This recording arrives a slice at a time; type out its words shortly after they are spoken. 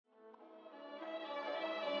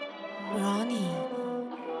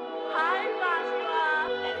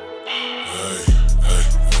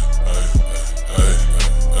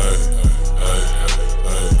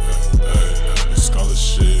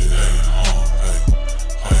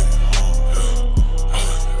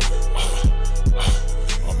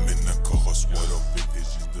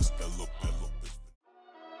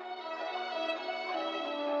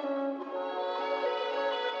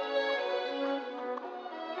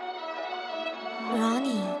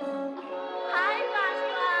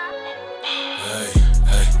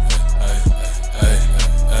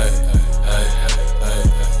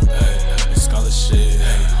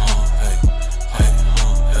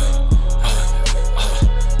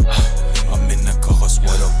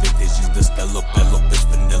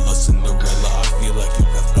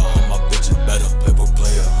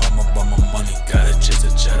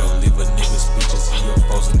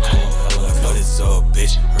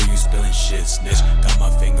spillin shit, snitch. Got my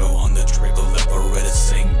finger on the trigger, let beretta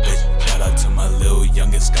sing, bitch. Shout out to my Lil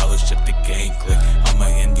youngins, scholarship, the gang clique. I'ma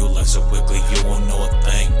end your life so quickly, you won't know a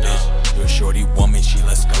thing, bitch. Your shorty want me, she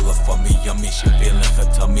let Scholah for me, yummy. She feelin' her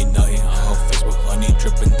tummy, nothing on her face with honey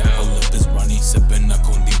drippin' down her lip is runny. Sippin' a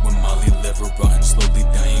condi with Molly, liver rotten, slowly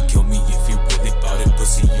dying. Kill me if you really bout it,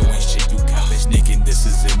 pussy. You ain't shit, you cabbage, naked. This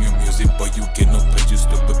is in your music, but you get no pictures.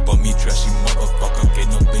 Stupid bummy, trashy motherfucker. Get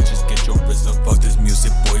no bitches, get your wrist up. Fuck this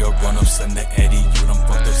music, boy. I run up, send the Eddie. You done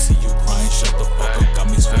fucked up, see you crying. Shut the fuck up,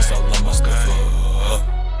 got me stressed all on my stuff.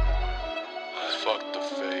 Fuck the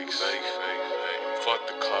fakes, fuck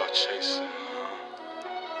the cloud chasing,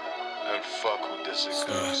 and fuck who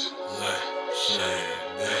disagrees. Scholarship,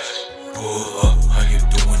 bitch.